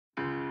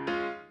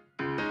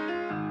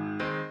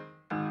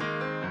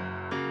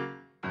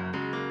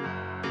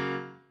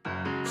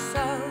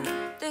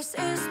This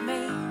is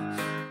me,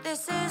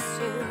 this is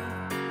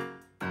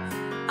you,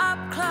 up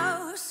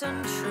close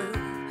and true.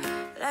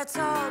 Let's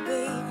all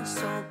be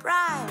so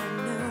bright and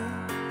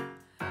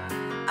new.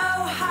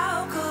 Oh,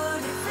 how good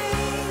it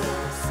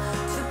feels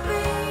to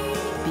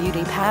be.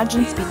 Beauty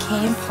pageants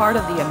became part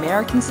of the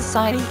American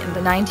society in the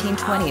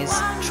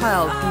 1920s.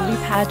 Child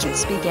beauty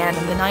pageants began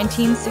in the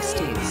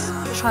 1960s.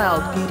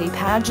 Child beauty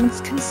pageants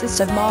consist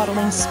of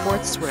modeling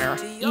sportswear,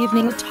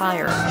 evening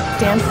attire,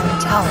 dance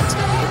and talent.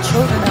 The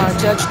children are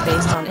judged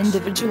based on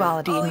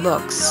individuality in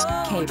looks,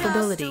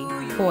 capability,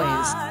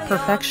 poise,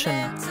 perfection,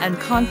 and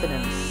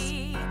confidence.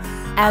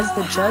 As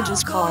the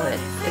judges call it,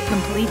 the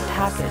complete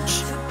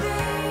package.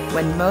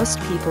 When most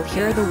people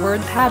hear the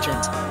word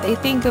pageant, they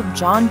think of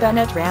John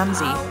Bennett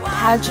Ramsey.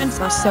 Pageants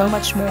are so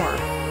much more.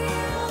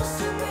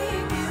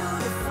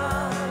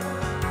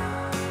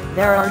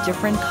 There are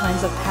different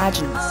kinds of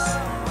pageants.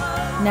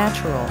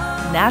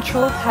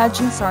 Natural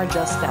pageants are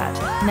just that,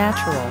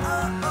 natural.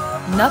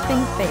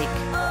 Nothing fake.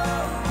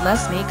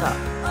 Less makeup,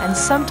 and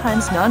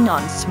sometimes none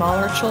on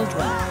smaller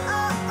children.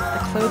 The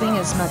clothing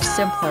is much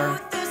simpler.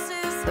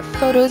 The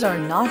photos are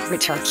not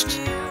retouched.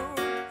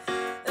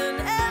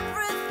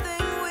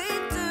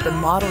 The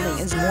modeling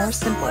is more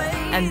simple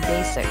and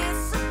basic.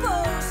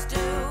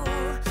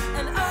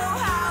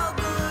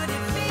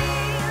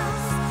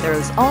 There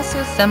is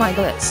also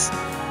semi-glitz.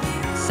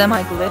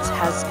 Semi-glitz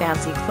has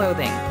fancy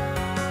clothing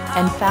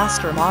and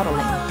faster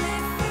modeling.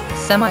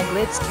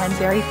 Semi-glitz can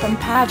vary from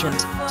pageant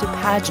to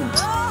pageant.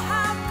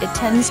 It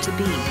tends to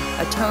be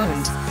a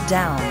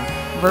toned-down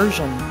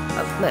version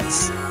of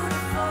glitz.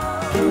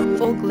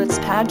 Full glitz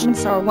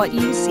pageants are what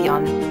you see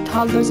on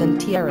toddlers and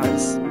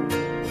tiaras.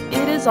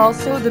 It is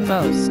also the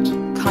most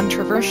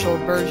controversial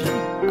version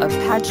of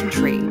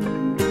pageantry.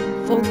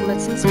 Full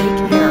glitz is fake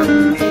hair,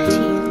 fake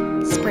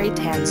teeth, spray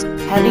tans,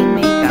 heavy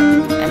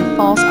makeup, and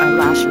false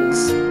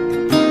eyelashes.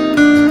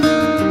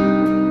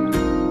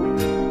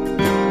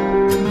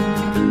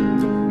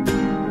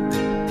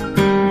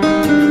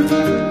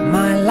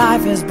 My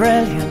life is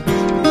brilliant.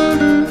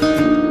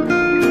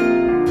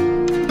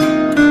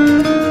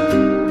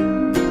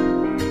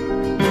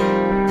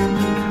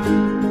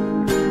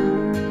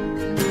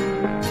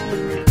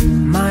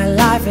 My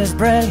life is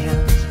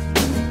brilliant.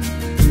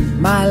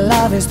 My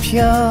love is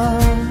pure.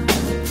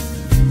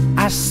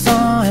 I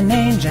saw an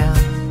angel,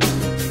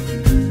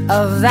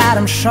 of that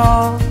I'm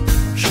sure.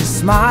 She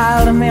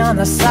smiled at me on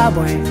the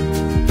subway.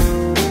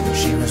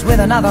 She was with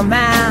another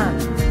man,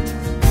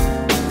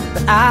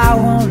 but I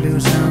won't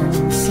lose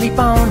no sleep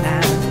on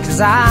that,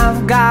 'cause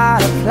I've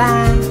got a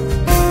plan.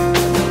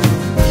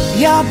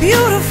 You're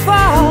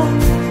beautiful.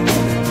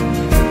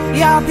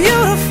 You're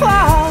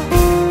beautiful.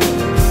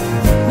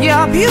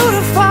 You're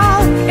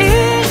beautiful,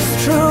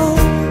 it's true.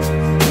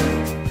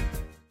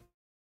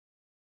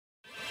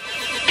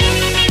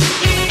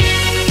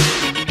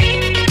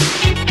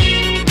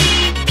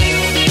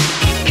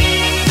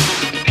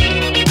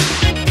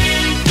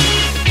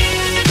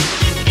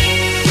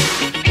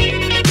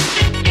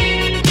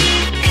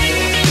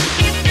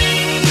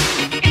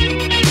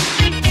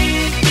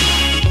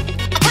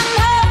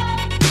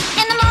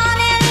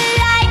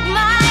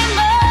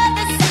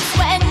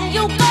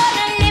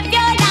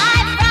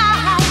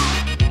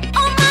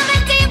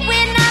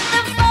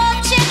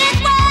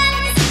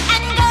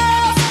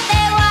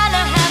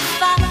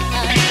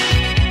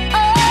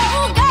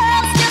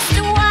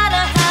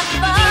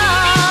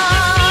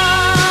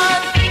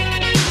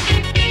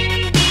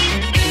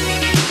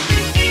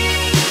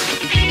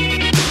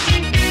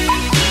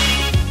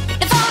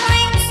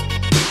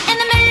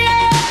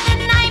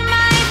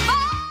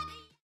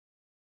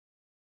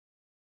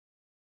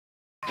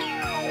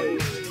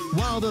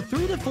 While the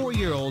 3 to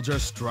 4-year-olds are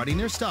strutting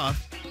their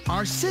stuff,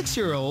 our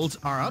 6-year-olds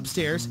are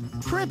upstairs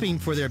prepping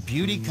for their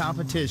beauty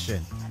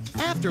competition.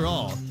 After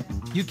all,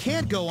 you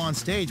can't go on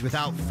stage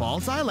without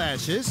false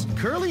eyelashes,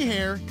 curly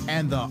hair,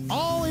 and the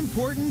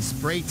all-important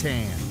spray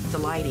tan. The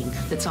lighting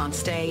that's on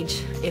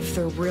stage, if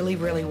they're really,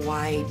 really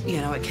white,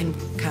 you know, it can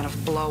kind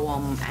of blow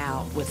them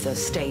out with the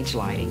stage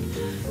lighting.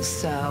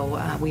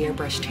 So we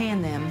airbrush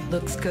tan them.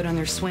 Looks good on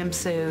their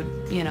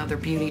swimsuit, you know, their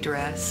beauty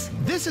dress.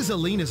 This is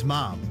Alina's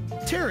mom,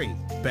 Terry,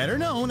 better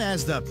known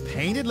as the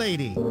Painted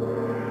Lady.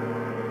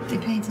 The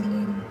Painted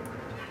Lady.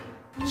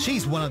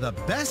 She's one of the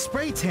best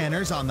spray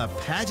tanners on the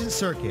pageant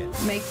circuit.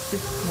 Makes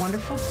this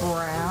wonderful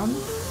brown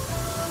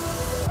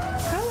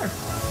color.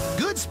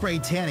 Good spray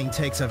tanning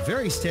takes a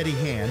very steady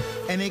hand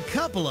and a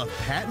couple of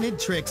patented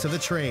tricks of the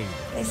trade.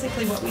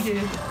 Basically what we do,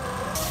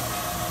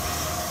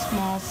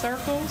 small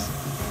circles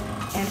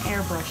and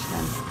airbrush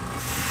them.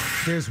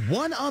 There's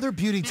one other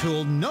beauty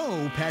tool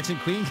no pageant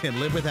queen can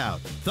live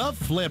without, the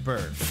flipper.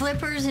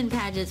 Flippers in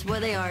pageants,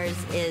 what they are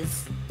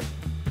is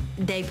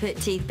they put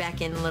teeth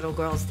back in little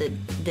girls that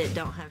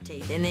don't have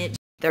teeth. And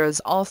there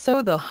is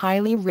also the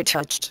highly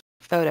retouched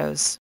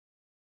photos.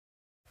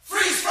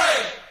 Freeze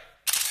frame!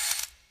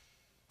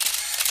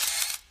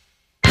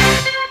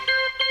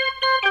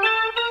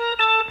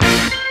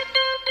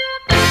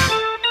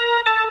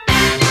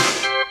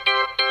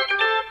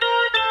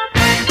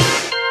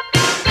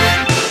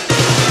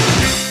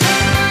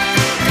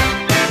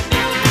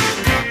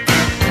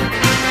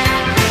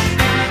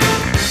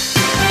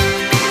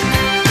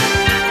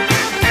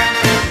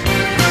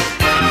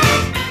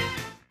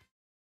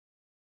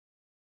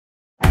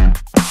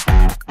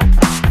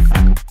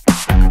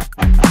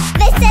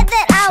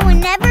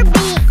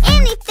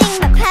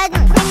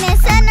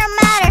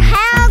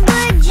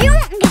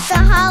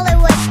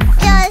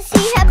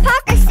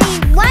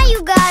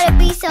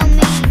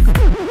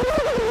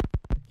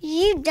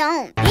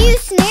 don't. You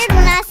sneered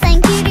when I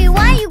sang cutie.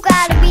 Why you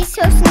gotta be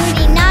so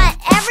snooty? Not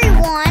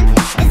everyone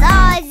is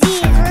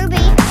Ozzy as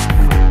Ruby.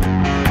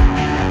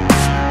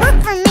 Work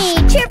for me,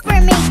 cheer for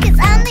me, 'cause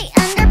I'm the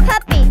under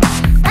puppy.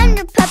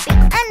 Under puppy,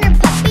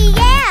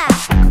 yeah.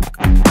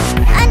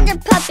 Under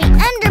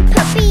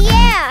puppy,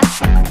 yeah.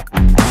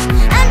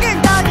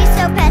 Underdog is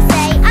so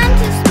passe. I'm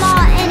too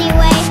small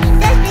anyway.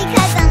 Just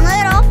because I'm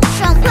little,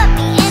 don't put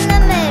me in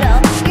the middle.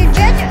 Your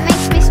judgment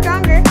makes me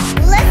stronger.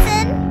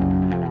 Listen,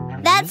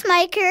 that's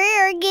my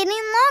career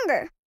getting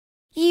longer.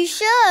 You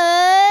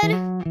should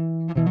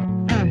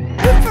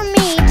root for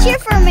me, cheer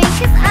for me,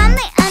 'cause I'm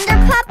the under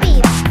puppy.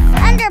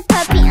 Under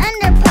puppy,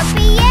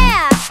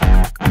 yeah.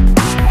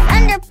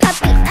 Under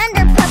puppy,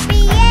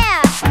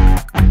 yeah.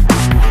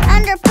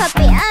 Under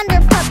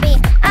puppy.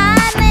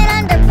 I'm an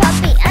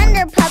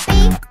under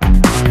puppy.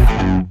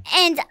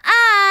 And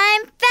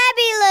I'm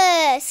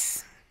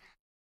fabulous.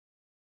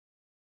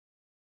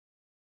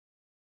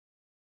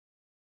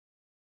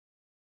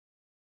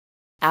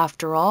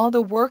 After all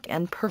the work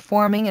and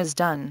performing is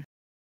done,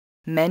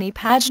 many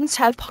pageants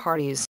have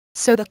parties,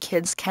 so the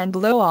kids can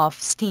blow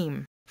off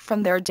steam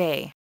from their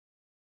day.